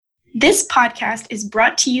This podcast is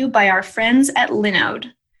brought to you by our friends at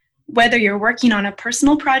Linode. Whether you're working on a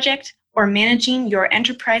personal project or managing your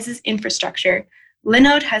enterprise's infrastructure,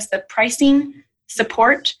 Linode has the pricing,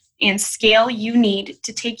 support, and scale you need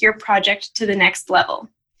to take your project to the next level.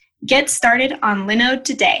 Get started on Linode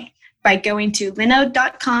today by going to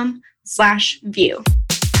linode.com/view.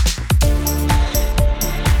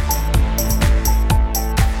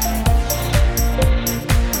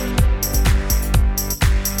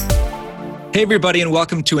 Hey everybody, and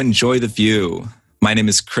welcome to Enjoy the View. My name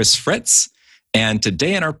is Chris Fritz, and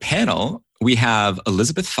today in our panel, we have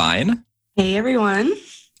Elizabeth Fine. Hey everyone.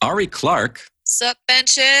 Ari Clark. Sup,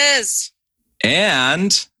 benches?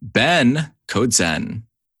 And Ben Kodzen.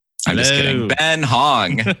 I'm just kidding. Ben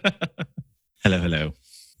Hong. Hello.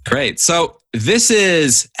 Great. So this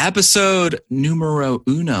is episode numero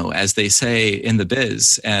uno, as they say in the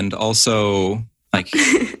biz, and also like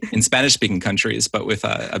in Spanish-speaking countries, but with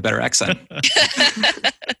a better accent.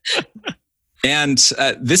 And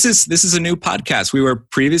this is a new podcast. We were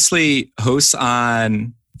previously hosts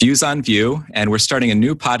on Views on View, and we're starting a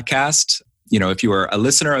new podcast. You know, if you are a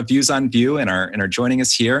listener of Views on View and are joining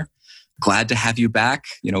us here, glad to have you back.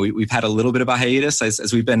 You know, we've had a little bit of a hiatus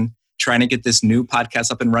as we've been trying to get this new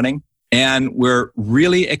podcast up and running. And we're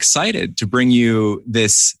really excited to bring you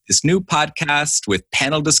this new podcast with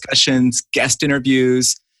panel discussions, guest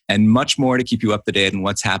interviews, and much more to keep you up to date on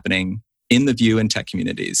what's happening in the View and tech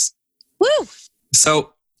communities. Woo!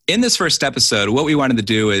 So in this first episode, what we wanted to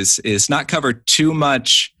do is not cover too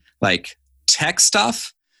much like tech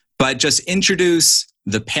stuff, but just introduce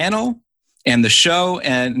the panel and the show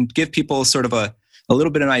and give people sort of a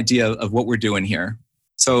little bit of an idea of what we're doing here.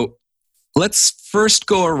 So let's first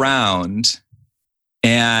go around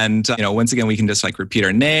and, once again, we can just like repeat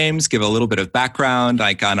our names, give a little bit of background,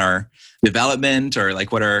 like on our development or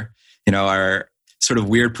like what our sort of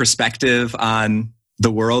weird perspective on the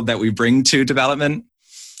world that we bring to development,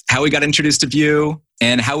 how we got introduced to Vue,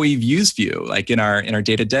 and how we've used Vue, like in our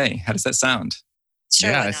day-to-day. How does that sound? Sure,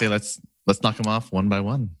 yeah, I say let's knock them off one by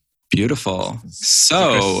one. Beautiful.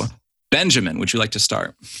 So, Benjamin, would you like to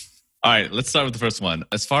start? All right, let's start with the first one.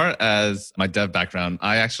 As far as my dev background,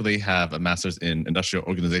 I actually have a master's in industrial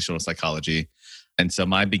organizational psychology. And so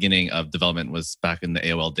my beginning of development was back in the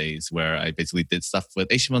AOL days where I basically did stuff with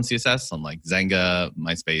HTML and CSS on like Zanga,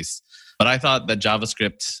 MySpace. But I thought that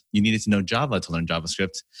JavaScript, you needed to know Java to learn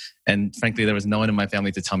JavaScript. And frankly, there was no one in my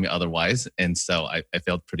family to tell me otherwise. And so I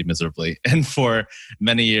failed pretty miserably. And for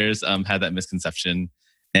many years, had that misconception.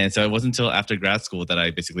 And so it wasn't until after grad school that I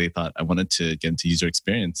basically thought I wanted to get into user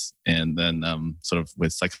experience. And then sort of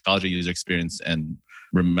with psychology, user experience, and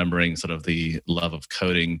remembering sort of the love of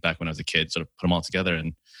coding back when I was a kid, sort of put them all together.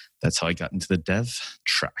 And that's how I got into the dev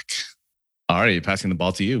track. Ari, passing the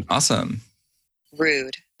ball to you. Awesome.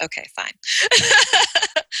 Rude. Okay, fine.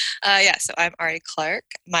 So I'm Ari Clark.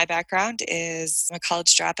 My background is I'm a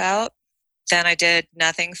college dropout. Then I did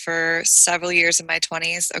nothing for several years in my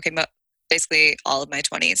 20s. Okay, basically all of my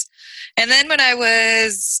 20s. And then when I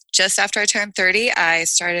was just after I turned 30, I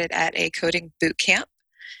started at a coding boot camp,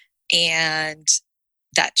 and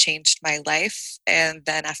that changed my life. And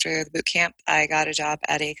then after the boot camp, I got a job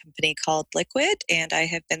at a company called Liquid, and I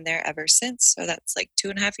have been there ever since. So that's like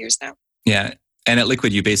 2.5 years now. Yeah. And at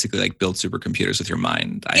Liquid, you basically like build supercomputers with your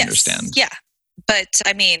mind, I understand. Yeah. But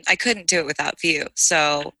I mean, I couldn't do it without Vue.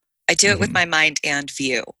 So I do it with my mind and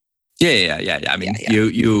Vue. Yeah. I mean,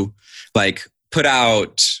 you like put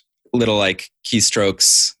out little like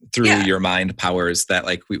keystrokes through your mind powers that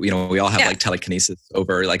like we all have like telekinesis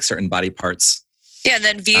over like certain body parts. Yeah, and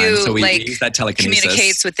then Vue so we like use that telekinesis.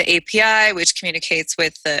 Communicates with the API, which communicates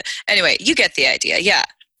with the anyway. You get the idea. Yeah.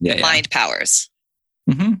 Mind powers.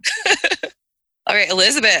 Mm-hmm. All right,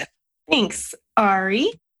 Elizabeth. Thanks,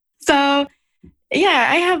 Ari. So,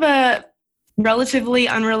 I have a relatively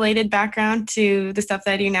unrelated background to the stuff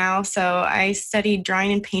that I do now. So I studied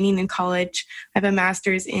drawing and painting in college. I have a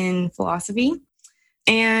master's in philosophy.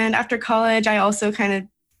 And after college, I also kind of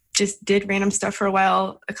just did random stuff for a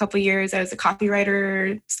while, a couple of years. I was a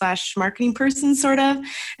copywriter / marketing person, sort of.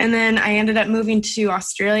 And then I ended up moving to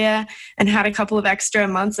Australia and had a couple of extra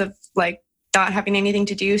months of like not having anything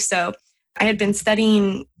to do. So I had been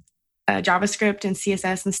studying JavaScript and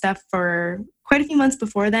CSS and stuff for quite a few months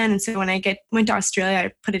before then. And so when I went to Australia,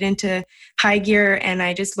 I put it into high gear and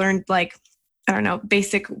I just learned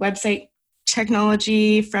basic website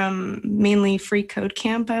technology from mainly Free Code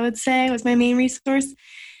Camp, I would say, was my main resource.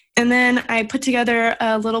 And then I put together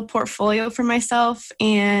a little portfolio for myself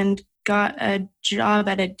and got a job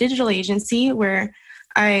at a digital agency where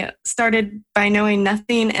I started by knowing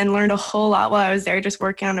nothing and learned a whole lot while I was there, just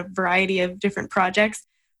working on a variety of different projects.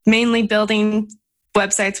 mainly building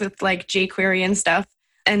websites with like jQuery and stuff.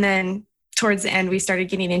 And then towards the end, we started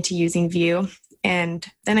getting into using Vue. And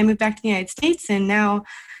then I moved back to the United States, and now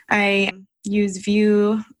I use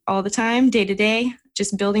Vue all the time, day to day,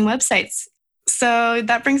 just building websites. So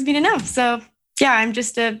that brings me to now. So yeah, I'm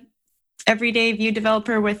just a everyday Vue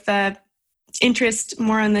developer with interest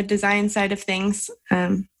more on the design side of things.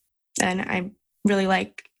 And I really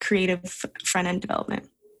like creative front-end development.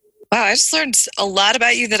 Wow, I just learned a lot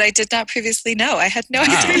about you that I did not previously know. I had no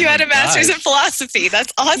idea you had a master's in philosophy.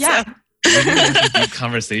 That's awesome. Yeah. We need a deep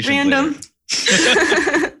conversation. Random.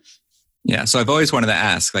 Yeah, so I've always wanted to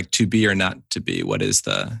ask, like, to be or not to be, what is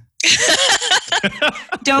the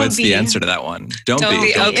Don't what's be. the answer to that one? Don't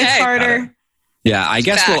be. Okay. It's harder. Yeah, I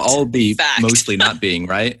guess Fact. we'll all be Fact. mostly not being,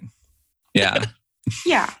 right? Yeah.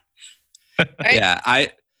 Yeah. Right? Yeah,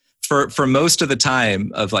 for most of the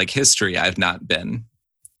time of like history, I've not been,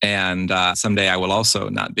 and someday I will also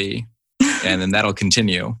not be, and then that'll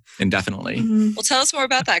continue indefinitely. Mhm. Well, tell us more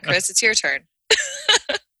about that, Chris. It's your turn.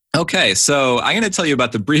 Okay, so I'm going to tell you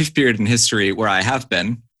about the brief period in history where I have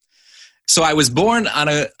been. So I was born on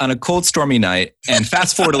a cold, stormy night, and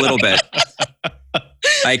fast forward a little bit.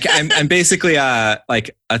 Like I'm basically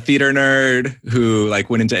like a theater nerd who like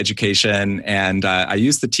went into education, and I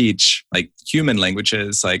used to teach like human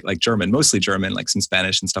languages, like German, mostly German, like some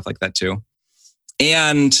Spanish and stuff like that too.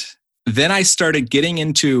 And then I started getting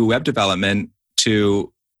into web development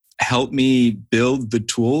to help me build the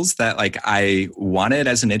tools that like I wanted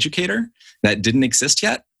as an educator that didn't exist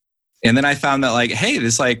yet. And then I found that like, hey,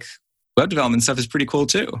 this like web development stuff is pretty cool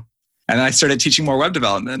too. And then I started teaching more web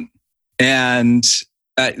development. And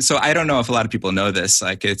so I don't know if a lot of people know this,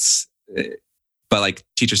 like but like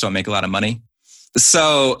teachers don't make a lot of money.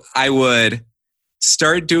 So I would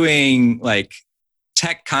start doing like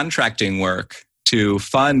tech contracting work to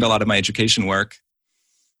fund a lot of my education work.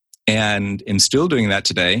 And am still doing that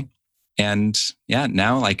today. And yeah,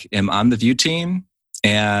 now like am on the Vue team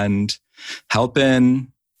and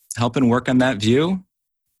helping work on that Vue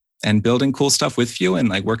and building cool stuff with Vue, and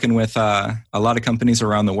like working with a lot of companies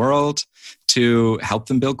around the world to help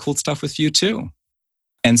them build cool stuff with Vue too.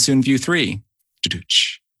 And soon Vue 3.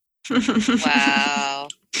 Wow.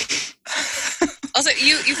 Also,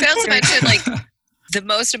 you failed to mention like the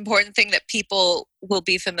most important thing that people will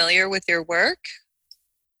be familiar with your work.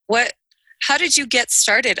 How did you get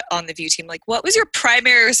started on the Vue team? Like, what was your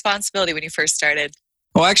primary responsibility when you first started?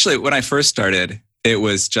 Well, actually, when I first started, it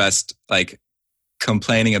was just like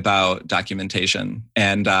complaining about documentation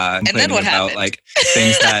and then what about happened? like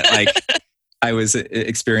things that like I was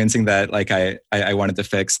experiencing that like I wanted to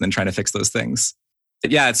fix, and then trying to fix those things.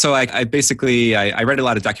 Yeah, so I basically read a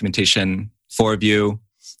lot of documentation for Vue,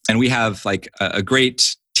 and we have like a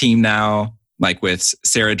great team now, like with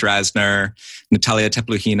Sarah Drasner, Natalia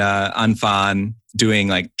Tepluhina, Anfan, doing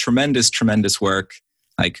like tremendous work,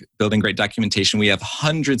 like building great documentation. We have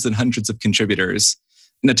hundreds and hundreds of contributors.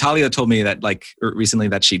 Natalia told me that like recently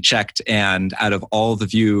that she checked, and out of all the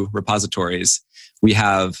Vue repositories, we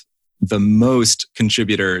have the most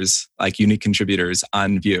contributors, like unique contributors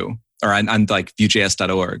on Vue, or on like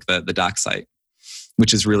Vuejs.org, the doc site,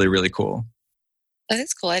 which is really, really cool. Oh,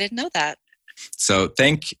 that's cool. I didn't know that. So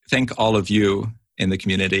thank all of you in the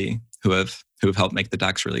community who have helped make the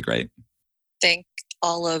docs really great. Thank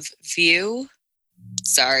all of Vue.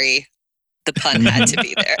 Sorry, the pun had to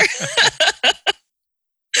be there.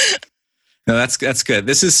 No, that's good.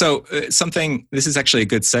 This is this is actually a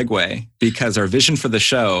good segue, because our vision for the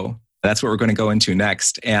show, that's what we're going to go into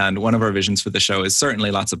next. And one of our visions for the show is certainly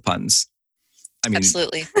lots of puns. I mean,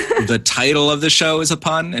 Absolutely. The title of the show is a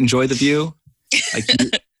pun, Enjoy the View. Like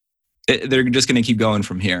they're just going to keep going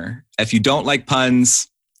from here. If you don't like puns,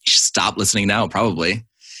 you should stop listening now, probably,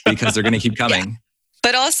 because they're going to keep coming. Yeah.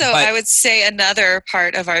 But also, I would say another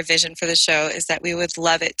part of our vision for the show is that we would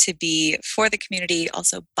love it to be for the community,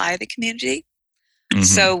 also by the community. Mm-hmm.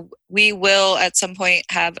 So we will at some point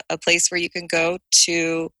have a place where you can go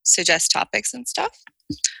to suggest topics and stuff.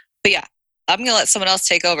 But yeah, I'm going to let someone else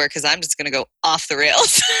take over because I'm just going to go off the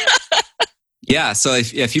rails. Yeah, so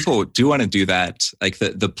if people do want to do that, like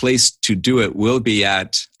the place to do it will be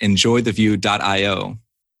at enjoytheview.io.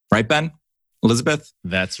 Right, Ben? Elizabeth?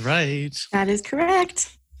 That's right. That is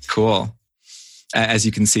correct. Cool. As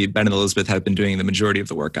you can see, Ben and Elizabeth have been doing the majority of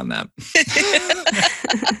the work on that.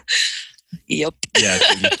 Yep. Yeah,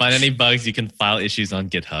 if you find any bugs, you can file issues on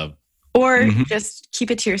GitHub. Or just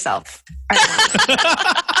keep it to yourself.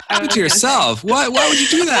 Keep it to yourself? Why would you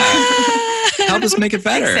do that? Help us make it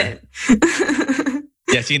better.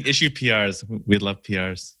 Yes, you can issue PRs. We love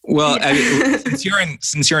PRs. Well, I mean,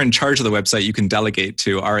 since you're in charge of the website, you can delegate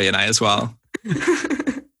to Ari and I as well.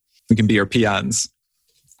 can be your peons.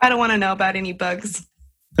 I don't want to know about any bugs.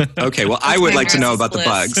 Okay, well, I would like to know about the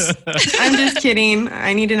bugs. I'm just kidding.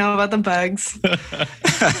 I need to know about the bugs.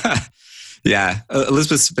 Yeah,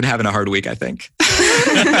 Elizabeth's been having a hard week, I think.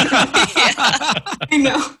 I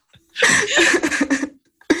know.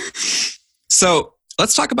 So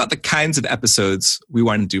let's talk about the kinds of episodes we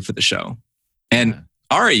want to do for the show. And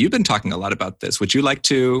Ari, you've been talking a lot about this. Would you like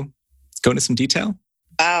to go into some detail?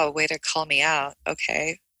 Wow, way to call me out.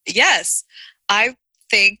 Okay. Yes, I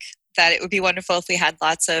think that it would be wonderful if we had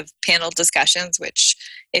lots of panel discussions, which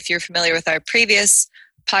if you're familiar with our previous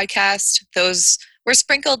podcast, those were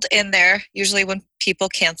sprinkled in there, usually when people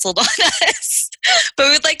canceled on us. But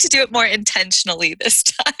we would like to do it more intentionally this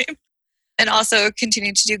time. And also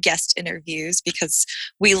continue to do guest interviews because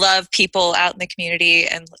we love people out in the community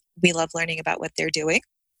and we love learning about what they're doing.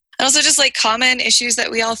 And also just like common issues that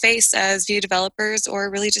we all face as Vue developers or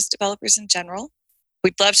really just developers in general.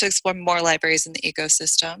 We'd love to explore more libraries in the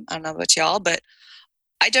ecosystem. I don't know about y'all, but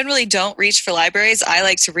I generally don't reach for libraries. I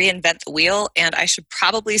like to reinvent the wheel, and I should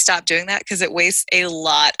probably stop doing that because it wastes a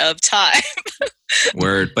lot of time.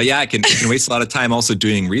 Word. But yeah, it can waste a lot of time also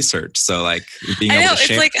doing research. So like being able to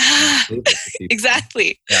share. It's like,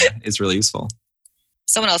 exactly. Yeah, it's really useful.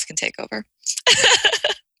 Someone else can take over.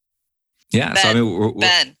 Yeah. Ben, so I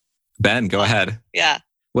mean, Ben, go ahead. Yeah.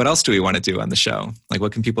 What else do we want to do on the show? Like,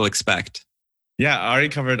 what can people expect? Yeah, I already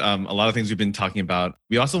covered a lot of things we've been talking about.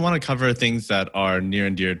 We also want to cover things that are near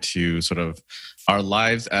and dear to sort of our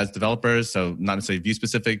lives as developers. So not necessarily Vue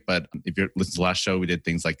specific, but if you're listening to the last show, we did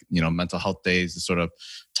things like, mental health days, sort of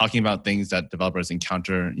talking about things that developers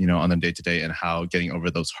encounter, on their day-to-day and how getting over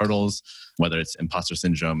those hurdles, whether it's imposter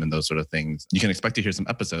syndrome and those sort of things. You can expect to hear some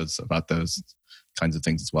episodes about those kinds of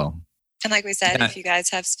things as well. And like we said, if you guys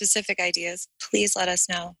have specific ideas, please let us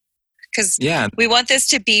know. Because yeah, we want this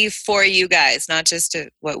to be for you guys, not just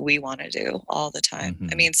what we want to do all the time. Mm-hmm.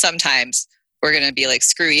 I mean, sometimes we're going to be like,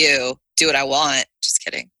 screw you, do what I want. Just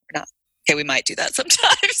kidding. We're not. Okay, we might do that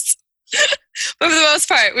sometimes. But for the most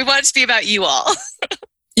part, we want it to be about you all.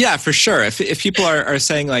 Yeah, for sure. If people are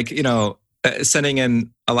saying like, sending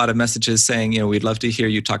in a lot of messages saying, we'd love to hear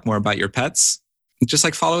you talk more about your pets, just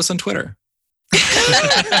like follow us on Twitter.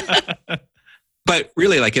 But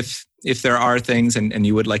really, like if there are things and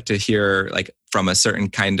you would like to hear like from a certain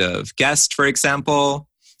kind of guest, for example,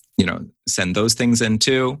 send those things in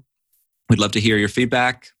too. We'd love to hear your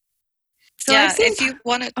feedback. So yeah, if you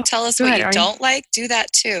want to tell us what you don't like, do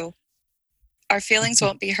that too. Our feelings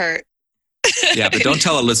won't be hurt. Yeah, but don't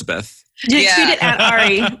tell Elizabeth. Tweet it at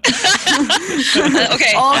Ari.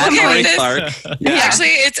 Okay. At Ari this. Clark. Yeah. Actually,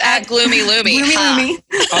 it's at Gloomy Loomy. Loomy.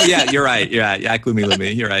 Oh yeah, you're right. Yeah, at Gloomy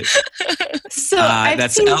Loomy. You're right. So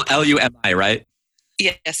that's LUMI, right?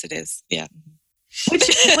 Yes, it is. Yeah.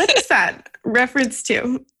 What is that reference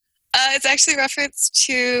to? It's actually reference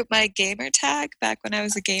to my gamer tag back when I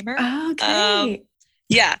was a gamer. Okay.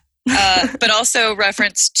 Yeah. But also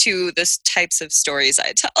reference to the types of stories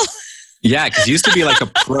I tell. Yeah, because you used to be like a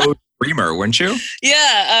pro streamer, weren't you?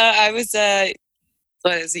 Yeah, I was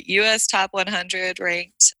US top 100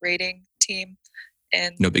 ranked rating team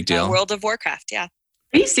in no big deal. World of Warcraft. Yeah.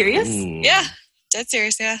 Are you serious? Ooh. Yeah, dead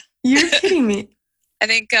serious. Yeah. You're kidding me. I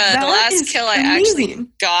think the last kill I actually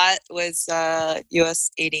got was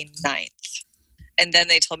US 89th. And then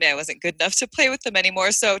they told me I wasn't good enough to play with them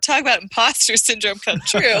anymore. So talk about imposter syndrome come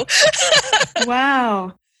true.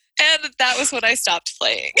 Wow. And that was when I stopped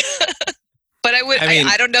playing. But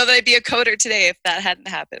I don't know that I'd be a coder today if that hadn't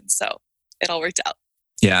happened. So it all worked out.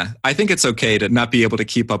 Yeah. I think it's okay to not be able to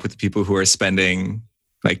keep up with the people who are spending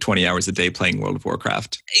like 20 hours a day playing World of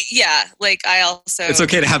Warcraft. Yeah. Like I also... It's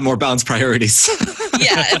okay to have more balanced priorities.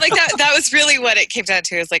 Yeah. And like that was really what it came down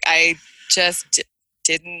to is like, I just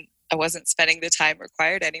I wasn't spending the time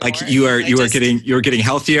required anymore. Like you were getting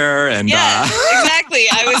healthier and yeah, exactly.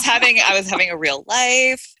 I was having a real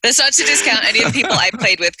life. That's not to discount any of the people I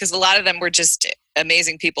played with because a lot of them were just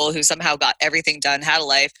amazing people who somehow got everything done, had a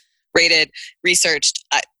life, rated, researched.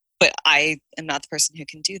 But I am not the person who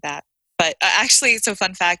can do that. But actually, so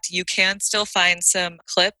fun fact, you can still find some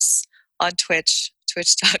clips on Twitch,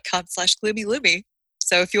 twitch.com/gloomyloomy.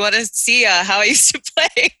 So if you want to see how I used to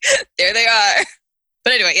play, there they are.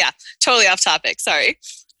 But anyway, yeah, totally off topic. Sorry.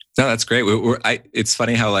 No, that's great. It's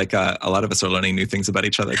funny how like a lot of us are learning new things about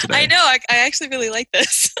each other today. I know. I actually really like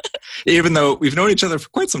this. Even though we've known each other for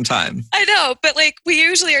quite some time. I know, but like we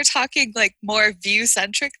usually are talking like more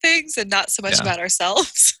Vue-centric things and not so much about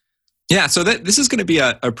ourselves. Yeah, so this is going to be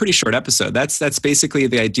a pretty short episode. That's basically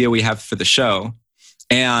the idea we have for the show.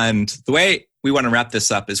 And the way we want to wrap this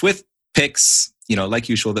up is with picks, like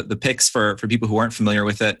usual, the picks for people who aren't familiar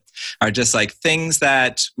with it are just like things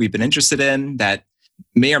that we've been interested in that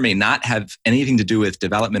may or may not have anything to do with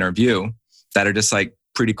development or Vue that are just like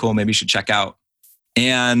pretty cool. Maybe you should check out.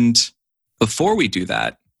 And before we do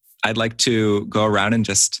that, I'd like to go around and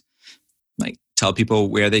just like tell people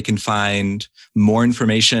where they can find more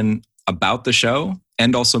information about the show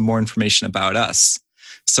and also more information about us.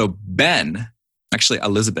 So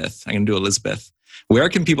Elizabeth, I'm going to do Elizabeth. Where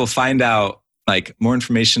can people find out like more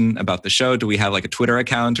information about the show? Do we have like a Twitter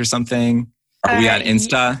account or something? Are we on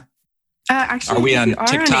Insta? Actually, are we on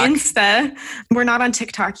TikTok? On Insta. We're not on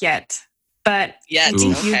TikTok yet, but I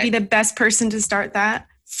think you'd be the best person to start that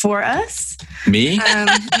for us. Me?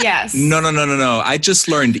 Yes. No. I just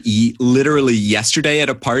learned literally yesterday at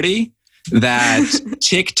a party that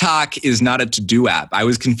TikTok is not a to-do app. I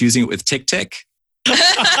was confusing it with TikTok.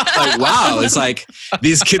 Like, wow, it's like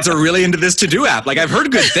these kids are really into this to-do app. Like, I've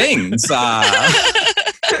heard good things.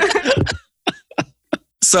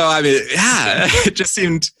 So, I mean, yeah, it just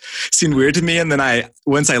seemed weird to me. And then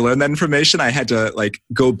once I learned that information, I had to like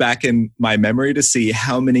go back in my memory to see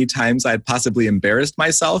how many times I'd possibly embarrassed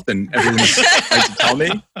myself and everyone like to tell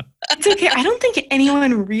me. It's okay. I don't think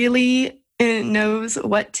anyone really knows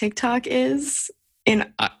what TikTok is. Isn't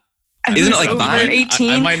it like Vine?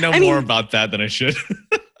 18. I might know more about that than I should.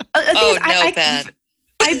 Ben.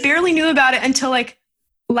 I barely knew about it until like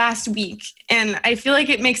last week, and I feel like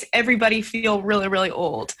it makes everybody feel really, really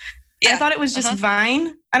old. Yeah. I thought it was just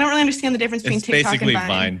Vine. I don't really understand the difference between TikTok and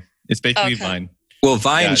Vine. It's basically Vine. Well,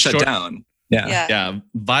 Vine shut down. Yeah.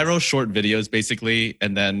 Viral short videos, basically,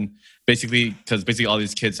 and then because all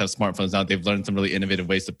these kids have smartphones now, they've learned some really innovative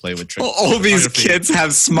ways to play with tricks. All these kids have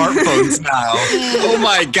smartphones now. Oh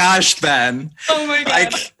my gosh, Ben. Oh my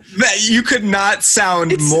God. Like, you could not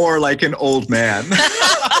sound more like an old man.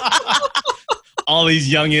 All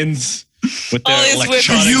these youngins with their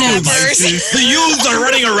electronic devices. The youths are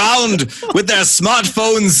running around with their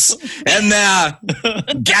smartphones and their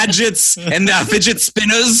gadgets and their fidget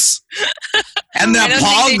spinners and their pogs.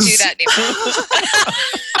 I don't think they do that anymore.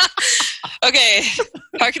 Okay,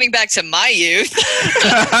 harkening back to my youth.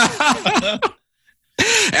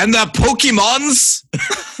 And their Pokemons.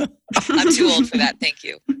 I'm too old for that, thank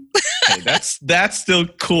you. Hey, that's still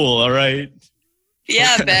cool, all right?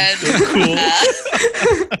 Yeah, Ben. Cool.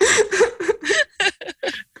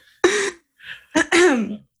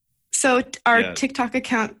 So our TikTok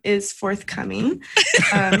account is forthcoming.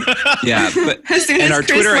 But as soon as our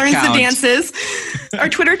Chris Twitter learns account, the dances, our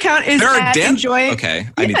Twitter account is Enjoy. Okay,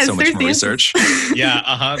 I need so much more research.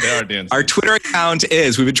 Yeah, there are dances. Our Twitter account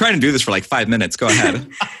is. We've been trying to do this for like 5 minutes. Go ahead.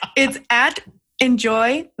 It's at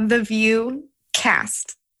Enjoy the Vue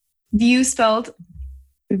Cast. Vue spelled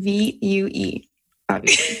VUE.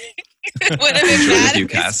 Obviously. Would have been bad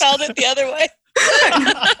if you spelled it the other way.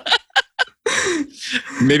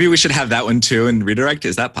 Maybe we should have that one too and redirect.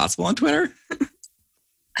 Is that possible on Twitter?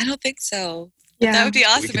 I don't think so. Yeah. That would be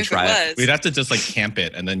awesome if it was. We'd have to just like camp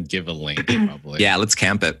it and then give a link probably. Yeah, let's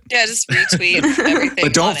camp it. Yeah, just retweet everything.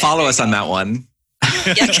 But don't follow us on that one.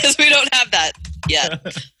 Yeah, because we don't have that yet.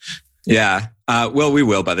 Yeah. Well, we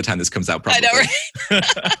will by the time this comes out, probably. I know,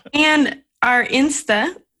 right? And our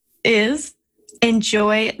Insta is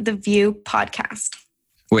Enjoy the Vue Podcast.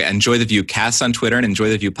 Wait, Enjoy the Vue Cast on Twitter and Enjoy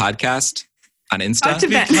the Vue Podcast on Insta?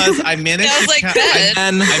 Because I managed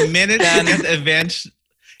I managed to get advanced.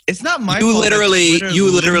 It's not my fault.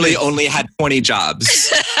 You literally only had 20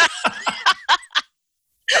 jobs.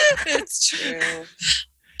 It's true.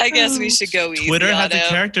 I guess we should go easy. Twitter has a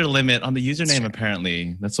character limit on the username,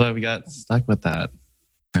 apparently. That's why we got stuck with that.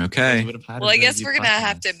 Okay. Well, I guess we're going to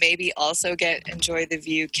have to maybe also get Enjoy the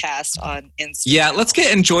Vue Cast on Insta. Yeah, let's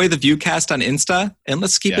get Enjoy the Vue Cast on Insta and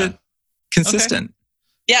let's keep it consistent. Okay.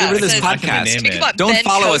 Yeah. Get rid of this podcast. Don't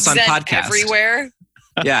follow us on podcast. Everywhere.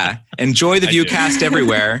 Yeah. Enjoy the Vue Cast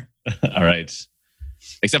everywhere. All right.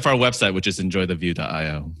 Except for our website, which is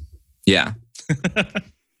enjoythevue.io. Yeah.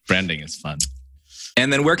 Branding is fun.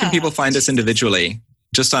 And then where can people find us individually?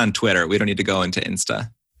 Just on Twitter. We don't need to go into Insta.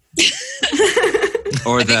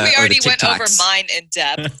 I think we already went over mine in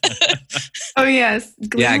depth. Oh, yes.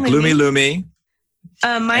 Gloomy Loomy.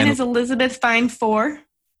 Mine is Elizabeth Fine 4,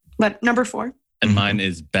 number 4. And mine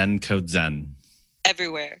is Ben Code Zen.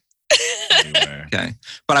 Everywhere. Okay.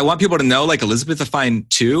 But I want people to know, like, Elizabeth the Fine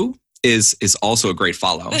 2 is also a great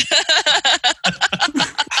follow.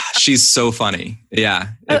 She's so funny. Yeah,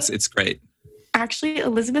 it's great. Actually,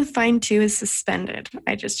 Elizabeth Fine 2 is suspended.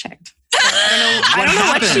 I just checked. So I don't know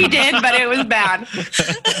what she did, but it was bad.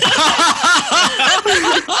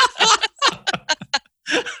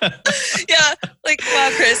 Yeah, like, wow,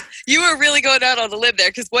 Chris, you were really going out on a limb there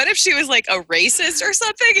because what if she was like a racist or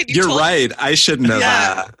something? And You're right. I should know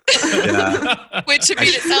that. Yeah. Which I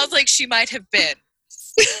mean, it sounds like she might have been.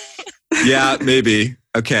 Yeah, maybe.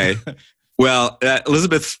 Okay. Well,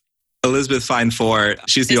 Elizabeth Fine 4,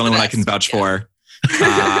 she's the only one I can vouch for.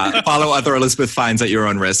 Follow other Elizabeth Fines at your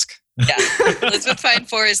own risk. Yeah. Elizabeth Fine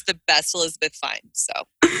 4 is the best Elizabeth Fine. So.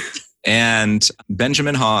 And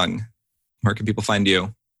Benjamin Hong, where can people find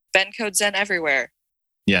you? Ben Code Zen everywhere.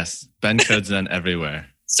 Yes, Ben Code Zen everywhere.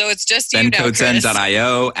 So it's just you now, Chris.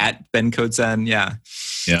 BenCodeZen.io at BenCodeZen. Yeah.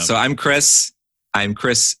 So I'm Chris. I'm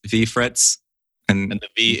Chris V. Fritz. And the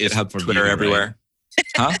V is GitHub, for Twitter, view, everywhere. Right?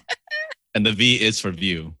 Huh? And the V is for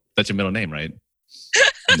View. That's your middle name, right?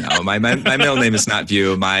 No, my middle name is not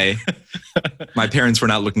View. My parents were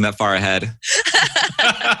not looking that far ahead.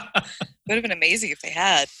 Would have been amazing if they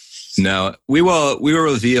had. No, we will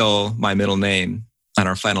reveal my middle name on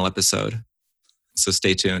our final episode. So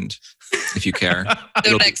stay tuned if you care.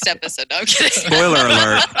 The next episode. No, I'm kidding. Spoiler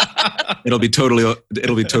alert. It'll be totally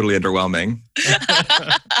underwhelming.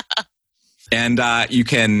 And you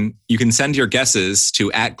can send your guesses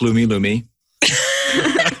to @GloomyLoomy.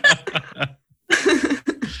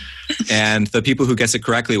 And the people who guess it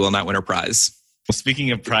correctly will not win a prize. Well,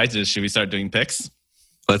 speaking of prizes, should we start doing picks?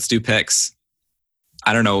 Let's do picks.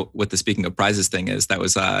 I don't know what the speaking of prizes thing is. That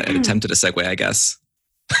was an attempt at a segue, I guess.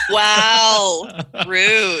 Wow.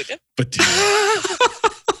 Rude. But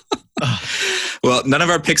Well, none of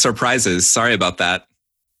our picks are prizes. Sorry about that.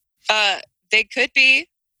 They could be.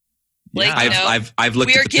 Like, I've looked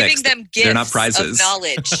we at are the giving picks. them gifts They're not prizes. of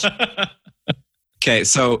knowledge. Okay,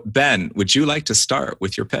 so Ben, would you like to start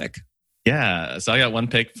with your pick? Yeah, so I got one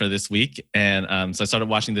pick for this week. And so I started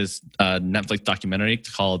watching this Netflix documentary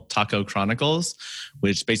called Taco Chronicles,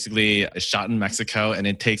 which basically is shot in Mexico. And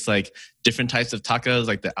it takes like different types of tacos,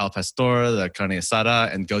 like the al pastor, the carne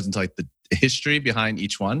asada, and goes into like the history behind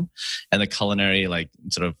each one and the culinary, like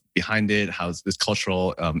sort of behind it, how's this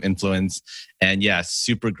cultural influence. And yeah,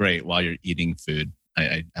 super great while you're eating food.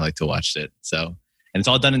 I like to watch it. So, and it's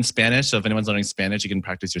all done in Spanish. So if anyone's learning Spanish, you can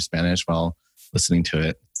practice your Spanish while listening to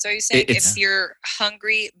it. So you're saying if you're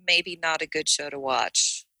hungry, maybe not a good show to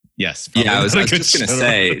watch? Yes. Yeah, I was just going to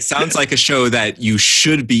say, sounds like a show that you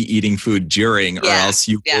should be eating food during or else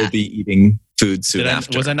you will be eating food soon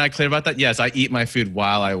after. Was I not clear about that? Yes, I eat my food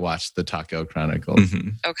while I watch the Taco Chronicles. Mm-hmm.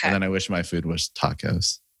 Okay. And then I wish my food was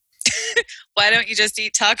tacos. Why don't you just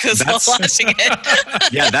eat tacos while watching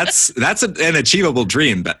it? Yeah, that's an achievable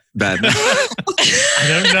dream, Ben. I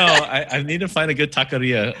don't know. I need to find a good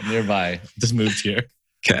taqueria nearby. Just moved here.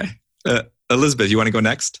 Okay. Elizabeth, you want to go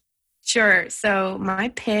next? Sure. So my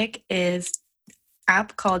pick is an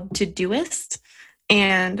app called Todoist.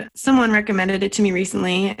 And someone recommended it to me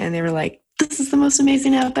recently. And they were like, this is the most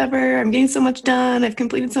amazing app ever. I'm getting so much done. I've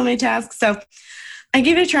completed so many tasks. So I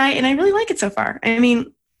gave it a try and I really like it so far. I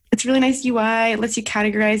mean, it's really nice UI. It lets you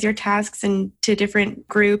categorize your tasks into different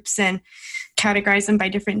groups and categorize them by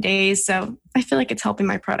different days. So I feel like it's helping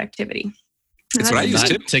my productivity. It's what I use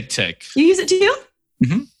too. TickTick. You use it too?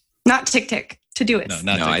 Mm-hmm. Not TickTick. Todoist.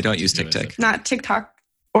 No, I don't use TickTick. Not TikTok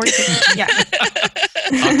or TikTok. Yeah.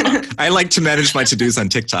 I like to manage my to-dos on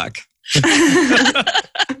TikTok.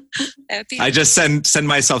 I just send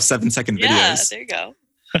myself 7-second videos. Yeah, there you go.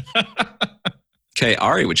 Okay,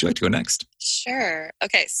 Ari, would you like to go next? Sure.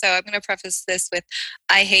 Okay, so I'm going to preface this with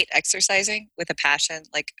I hate exercising with a passion.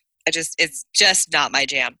 Like, it's just not my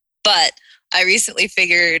jam. But I recently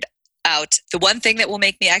figured out the one thing that will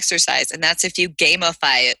make me exercise, and that's if you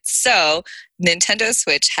gamify it. So Nintendo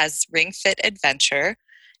Switch has Ring Fit Adventure,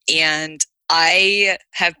 and I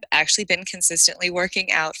have actually been consistently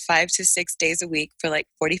working out 5 to 6 days a week for like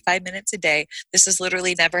 45 minutes a day. This has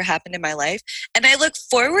literally never happened in my life. And I look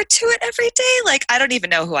forward to it every day. Like, I don't even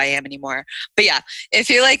know who I am anymore. But yeah, if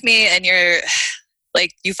you're like me and you're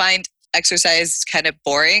like, you find exercise kind of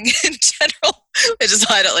boring in general, which is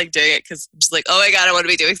why I don't like doing it, because I'm just like, oh my God, I want to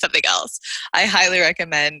be doing something else. I highly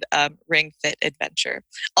recommend Ring Fit Adventure.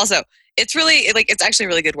 Also, it's really, like, it's actually a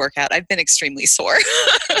really good workout. I've been extremely sore.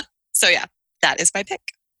 So yeah, that is my pick.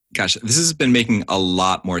 Gosh, this has been making a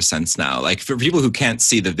lot more sense now. Like, for people who can't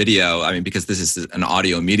see the video, I mean, because this is an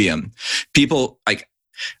audio medium, people like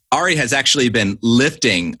Ari has actually been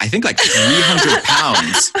lifting, I think, like 300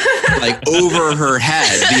 pounds, like over her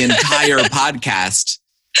head the entire podcast,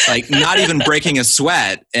 like not even breaking a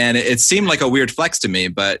sweat. And it seemed like a weird flex to me,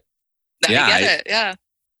 but yeah. I get it. Yeah.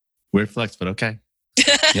 Weird flex, but okay.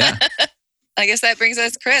 Yeah. I guess that brings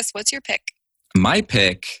us, Chris. What's your pick? My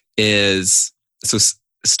pick is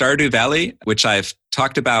Stardew Valley, which I've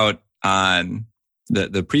talked about on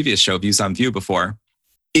the previous show, Views on View, before.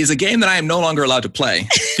 is a game that I am no longer allowed to play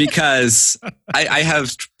because I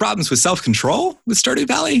have problems with self-control with Stardew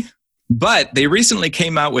Valley. But they recently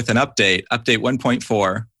came out with an update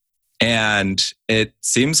 1.4, and it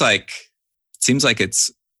seems like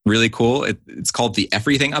it's really cool. It's called the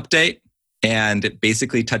Everything Update, and it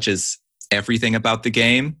basically touches everything about the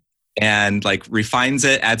game and like refines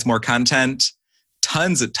it, adds more content,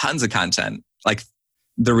 tons of content. Like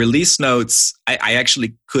the release notes, I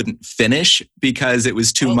actually couldn't finish because it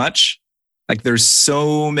was too much. Like there's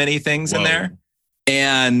so many things in there,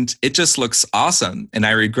 and it just looks awesome. And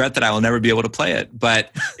I regret that I will never be able to play it.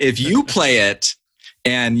 But if you play it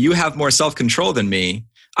and you have more self-control than me,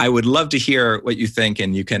 I would love to hear what you think.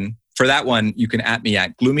 And you can, for that one, you can at me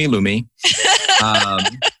at GloomyLoomy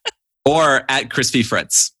or at Crispy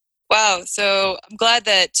Fritz. Wow. So I'm glad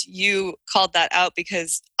that you called that out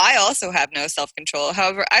because I also have no self-control.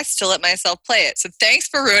 However, I still let myself play it. So thanks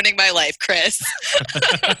for ruining my life, Chris.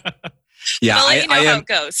 Yeah, I'll let you know how it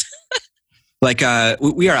goes. Like,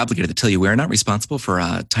 we are obligated to tell you we are not responsible for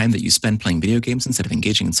time that you spend playing video games instead of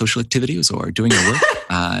engaging in social activities or doing your work.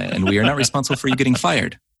 And we are not responsible for you getting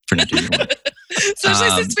fired for not doing your work. Especially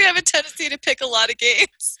since we have a tendency to pick a lot of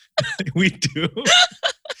games. We do.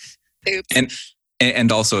 Oops.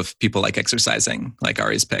 And also if people like exercising, like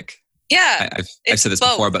Ari's pick. Yeah. I've said this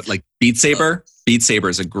before, but like Beat Saber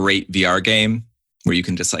is a great VR game where you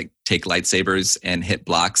can just like take lightsabers and hit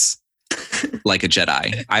blocks like a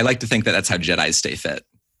Jedi. I like to think that that's how Jedis stay fit.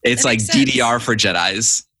 It's like DDR for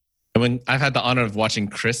Jedis. When I've had the honor of watching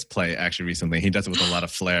Chris play actually recently, he does it with a lot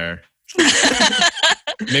of flair.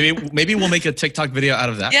 Maybe we'll make a TikTok video out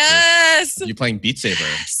of that. Yes. Chris. You playing Beat Saber.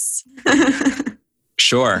 Yes.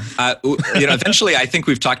 Sure. Eventually I think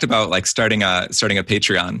we've talked about like starting a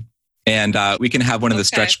Patreon, and we can have one of the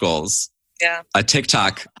stretch goals. Yeah. A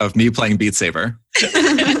TikTok of me playing Beat Saber.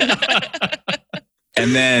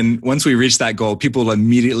 And then once we reach that goal, people will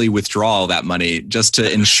immediately withdraw all that money just to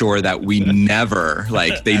ensure that we never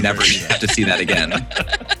have to see that again.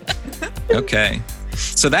 Okay.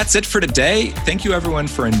 So that's it for today. Thank you everyone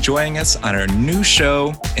for enjoying us on our new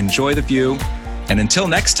show, Enjoy the View. And until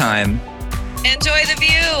next time, enjoy the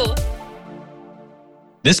view.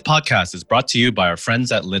 This podcast is brought to you by our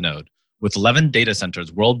friends at Linode. With 11 data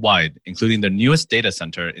centers worldwide, including their newest data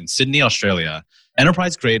center in Sydney, Australia,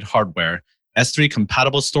 enterprise-grade hardware,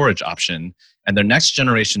 S3-compatible storage option, and their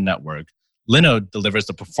next-generation network, Linode delivers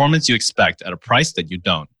the performance you expect at a price that you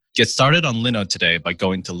don't. Get started on Linode today by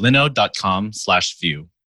going to linode.com/view.